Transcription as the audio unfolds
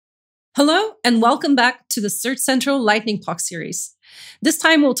Hello, and welcome back to the Search Central Lightning Talk series. This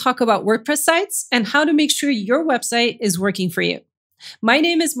time we'll talk about WordPress sites and how to make sure your website is working for you. My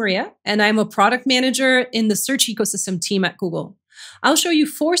name is Maria, and I'm a product manager in the search ecosystem team at Google. I'll show you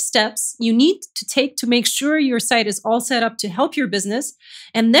 4 steps you need to take to make sure your site is all set up to help your business,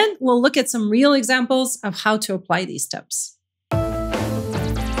 and then we'll look at some real examples of how to apply these steps.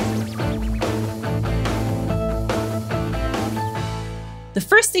 The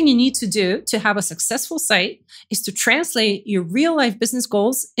first thing you need to do to have a successful site is to translate your real-life business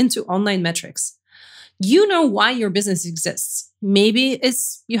goals into online metrics. You know why your business exists. Maybe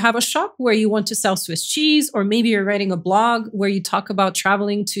it's you have a shop where you want to sell Swiss cheese, or maybe you're writing a blog where you talk about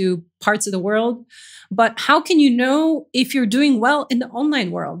traveling to parts of the world. But how can you know if you're doing well in the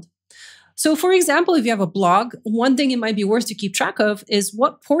online world? So for example, if you have a blog, one thing it might be worth to keep track of is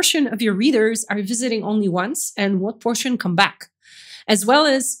what portion of your readers are visiting only once and what portion come back, as well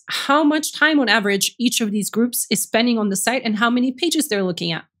as how much time on average each of these groups is spending on the site and how many pages they're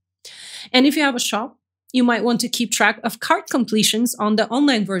looking at. And if you have a shop, you might want to keep track of cart completions on the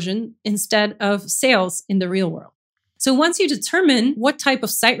online version instead of sales in the real world. So once you determine what type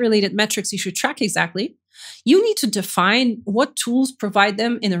of site-related metrics you should track exactly, you need to define what tools provide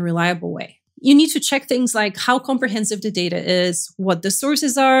them in a reliable way. You need to check things like how comprehensive the data is, what the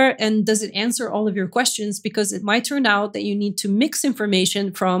sources are, and does it answer all of your questions, because it might turn out that you need to mix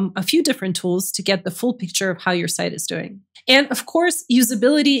information from a few different tools to get the full picture of how your site is doing. And of course,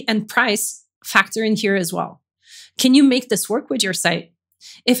 usability and price factor in here as well. Can you make this work with your site?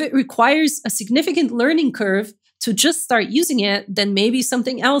 If it requires a significant learning curve to just start using it, then maybe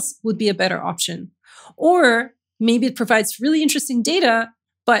something else would be a better option. Or maybe it provides really interesting data,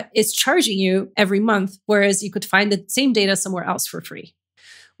 but it's charging you every month, whereas you could find the same data somewhere else for free.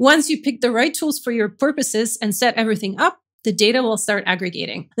 Once you pick the right tools for your purposes and set everything up, the data will start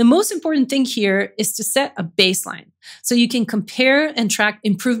aggregating. The most important thing here is to set a baseline so you can compare and track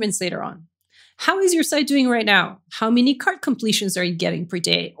improvements later on. How is your site doing right now? How many cart completions are you getting per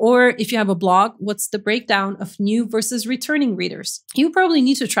day? Or if you have a blog, what's the breakdown of new versus returning readers? You probably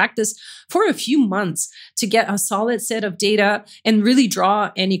need to track this for a few months to get a solid set of data and really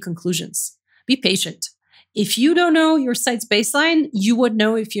draw any conclusions. Be patient. If you don't know your site's baseline, you would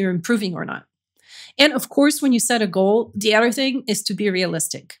know if you're improving or not. And of course, when you set a goal, the other thing is to be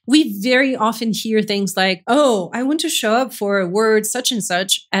realistic. We very often hear things like, oh, I want to show up for a word such and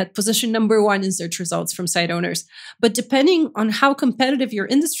such at position number 1 in search results from site owners. But depending on how competitive your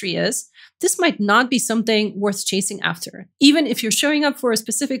industry is, this might not be something worth chasing after. Even if you're showing up for a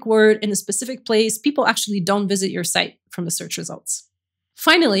specific word in a specific place, people actually don't visit your site from the search results.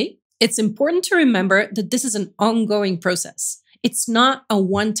 Finally, it's important to remember that this is an ongoing process. It's not a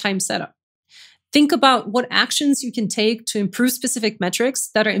one-time setup. Think about what actions you can take to improve specific metrics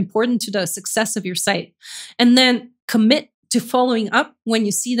that are important to the success of your site, and then commit to following up when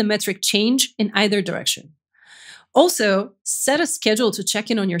you see the metric change in either direction. Also, set a schedule to check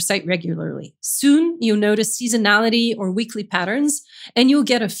in on your site regularly. Soon, you'll notice seasonality or weekly patterns, and you'll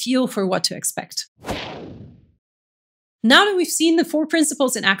get a feel for what to expect. Now that we've seen the 4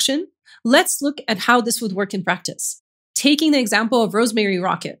 principles in action, let's look at how this would work in practice. Taking the example of Rosemary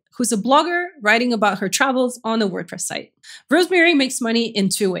Rocket, who's a blogger writing about her travels on a WordPress site. Rosemary makes money in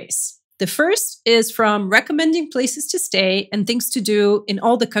 2 ways. The first is from recommending places to stay and things to do in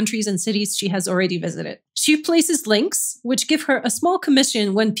all the countries and cities she has already visited. She places links, which give her a small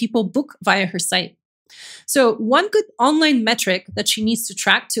commission when people book via her site. So one good online metric that she needs to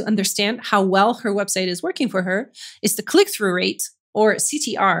track to understand how well her website is working for her is the click-through rate, or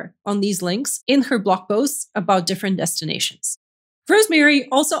CTR, on these links in her blog posts about different destinations. Rosemary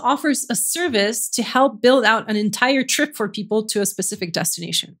also offers a service to help build out an entire trip for people to a specific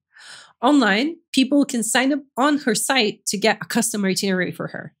destination. Online, people can sign up on her site to get a custom itinerary for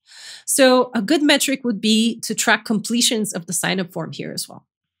her. So a good metric would be to track completions of the sign-up form here as well.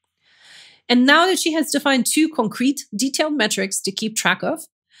 And now that she has defined 2 concrete, detailed metrics to keep track of,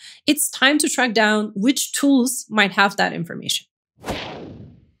 it's time to track down which tools might have that information.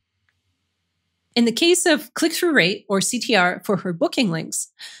 In the case of click-through rate, or CTR, for her booking links,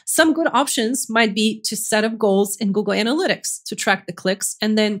 some good options might be to set up goals in Google Analytics to track the clicks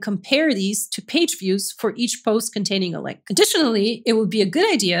and then compare these to page views for each post containing a link. Additionally, it would be a good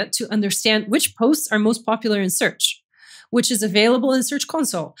idea to understand which posts are most popular in search, which is available in Search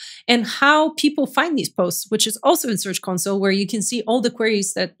Console, and how people find these posts, which is also in Search Console, where you can see all the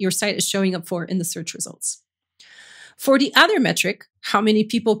queries that your site is showing up for in the search results. For the other metric, how many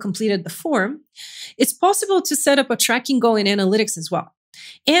people completed the form, it's possible to set up a tracking goal in Analytics as well.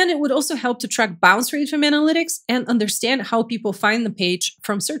 And it would also help to track bounce rate from analytics and understand how people find the page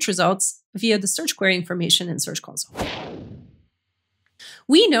from search results via the search query information in Search Console.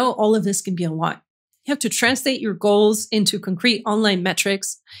 We know all of this can be a lot. You have to translate your goals into concrete online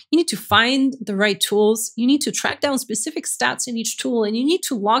metrics. You need to find the right tools. You need to track down specific stats in each tool, and you need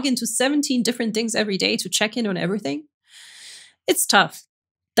to log into 17 different things every day to check in on everything. It's tough.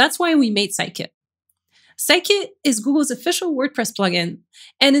 That's why we made Sitekit. Sitekit is Google's official WordPress plugin,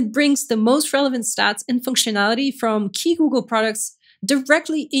 and it brings the most relevant stats and functionality from key Google products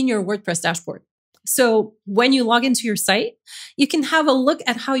directly in your WordPress dashboard. So when you log into your site, you can have a look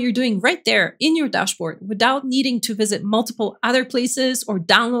at how you're doing right there in your dashboard without needing to visit multiple other places or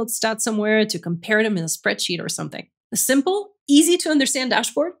download stats somewhere to compare them in a spreadsheet or something. A simple, easy to understand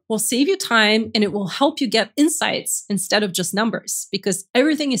dashboard will save you time, and it will help you get insights instead of just numbers because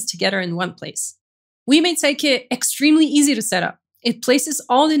everything is together in one place. We made Sitekit extremely easy to set up. It places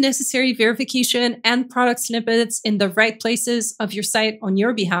all the necessary verification and product snippets in the right places of your site on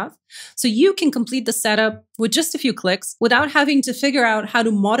your behalf, so you can complete the setup with just a few clicks without having to figure out how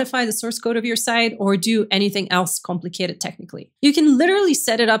to modify the source code of your site or do anything else complicated technically. You can literally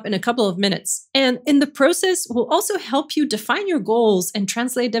set it up in a couple of minutes, and in the process, will also help you define your goals and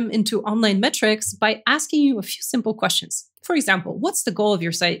translate them into online metrics by asking you a few simple questions. For example, what's the goal of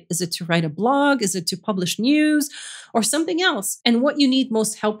your site? Is it to write a blog? Is it to publish news or something else? And what you need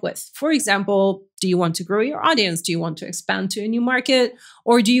most help with. For example, do you want to grow your audience? Do you want to expand to a new market?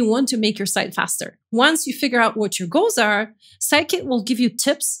 Or do you want to make your site faster? Once you figure out what your goals are, Sitekit will give you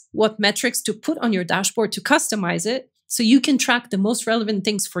tips, what metrics to put on your dashboard to customize it so you can track the most relevant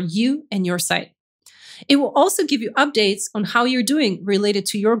things for you and your site. It will also give you updates on how you're doing related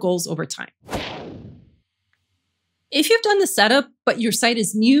to your goals over time. If you've done the setup, but your site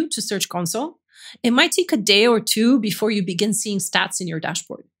is new to Search Console, it might take a day or two before you begin seeing stats in your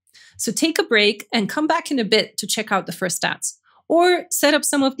dashboard. So take a break and come back in a bit to check out the first stats, or set up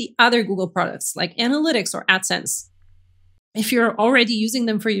some of the other Google products like Analytics or AdSense. If you're already using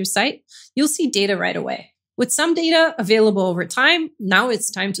them for your site, you'll see data right away. With some data available over time, now it's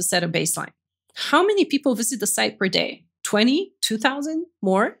time to set a baseline. How many people visit the site per day? 20, 2,000,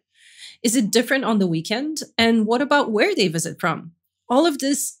 more? Is it different on the weekend? And what about where they visit from? All of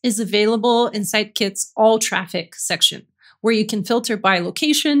this is available in Sitekit's All Traffic section, where you can filter by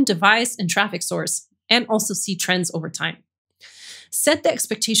location, device, and traffic source, and also see trends over time. Set the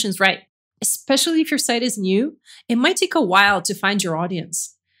expectations right. Especially if your site is new, it might take a while to find your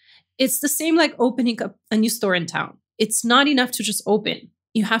audience. It's the same like opening up a new store in town. It's not enough to just open.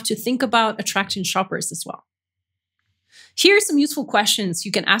 You have to think about attracting shoppers as well. Here are some useful questions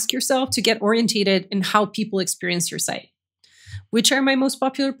you can ask yourself to get orientated in how people experience your site. Which are my most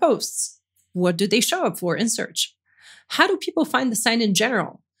popular posts? What do they show up for in search? How do people find the site in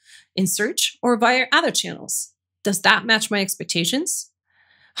general? In search or via other channels? Does that match my expectations?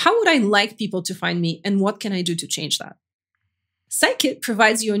 How would I like people to find me, and what can I do to change that? Sitekit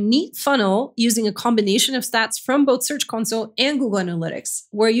provides you a neat funnel using a combination of stats from both Search Console and Google Analytics,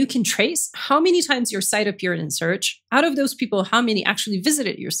 where you can trace how many times your site appeared in search, out of those people, how many actually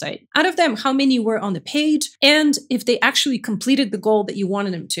visited your site, out of them, how many were on the page, and if they actually completed the goal that you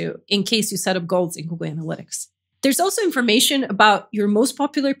wanted them to, in case you set up goals in Google Analytics. There's also information about your most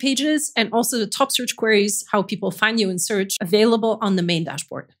popular pages and also the top search queries, how people find you in search, available on the main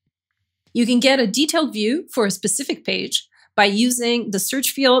dashboard. You can get a detailed view for a specific page by using the search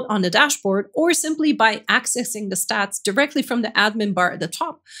field on the dashboard, or simply by accessing the stats directly from the admin bar at the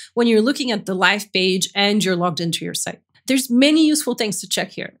top when you're looking at the live page and you're logged into your site. There's many useful things to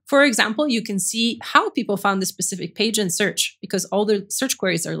check here. For example, you can see how people found the specific page in search because all the search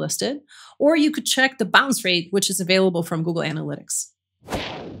queries are listed, or you could check the bounce rate, which is available from Google Analytics.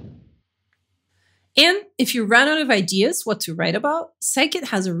 And if you run out of ideas what to write about, Sitekit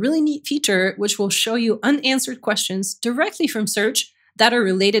has a really neat feature which will show you unanswered questions directly from search that are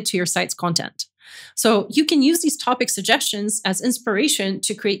related to your site's content. So you can use these topic suggestions as inspiration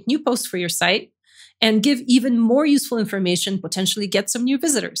to create new posts for your site and give even more useful information, potentially get some new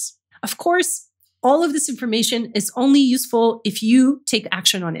visitors. Of course, all of this information is only useful if you take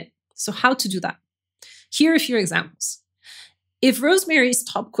action on it. So how to do that? Here are a few examples. If Rosemary's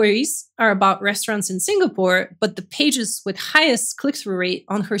top queries are about restaurants in Singapore, but the pages with highest click-through rate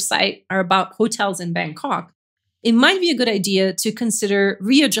on her site are about hotels in Bangkok, it might be a good idea to consider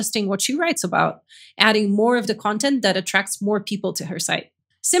readjusting what she writes about, adding more of the content that attracts more people to her site.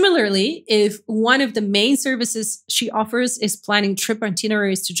 Similarly, if one of the main services she offers is planning trip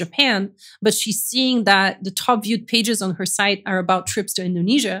itineraries to Japan, but she's seeing that the top viewed pages on her site are about trips to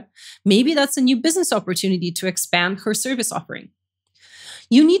Indonesia, maybe that's a new business opportunity to expand her service offering.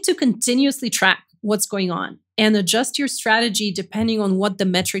 You need to continuously track what's going on and adjust your strategy depending on what the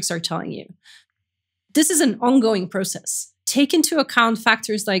metrics are telling you. This is an ongoing process. Take into account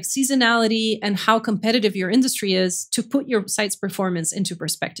factors like seasonality and how competitive your industry is to put your site's performance into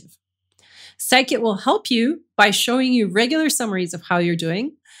perspective. Sitekit will help you by showing you regular summaries of how you're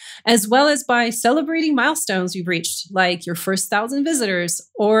doing, as well as by celebrating milestones you've reached, like your first 1,000 visitors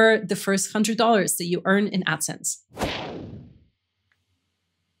or the first $100 that you earn in AdSense.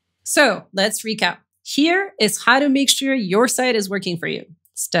 So let's recap. Here is how to make sure your site is working for you.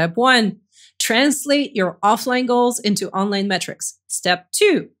 Step 1, translate your offline goals into online metrics. Step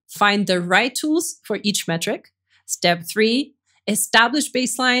 2, find the right tools for each metric. Step 3, establish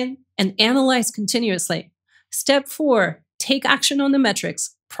baseline and analyze continuously. Step 4, take action on the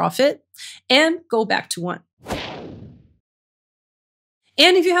metrics, profit, and go back to 1.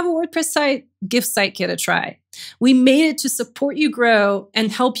 And if you have a WordPress site, give Sitekit a try. We made it to support you grow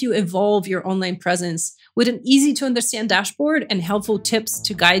and help you evolve your online presence with an easy to understand dashboard and helpful tips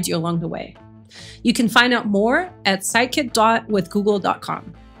to guide you along the way. You can find out more at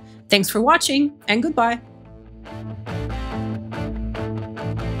sitekit.withgoogle.com. Thanks for watching and goodbye.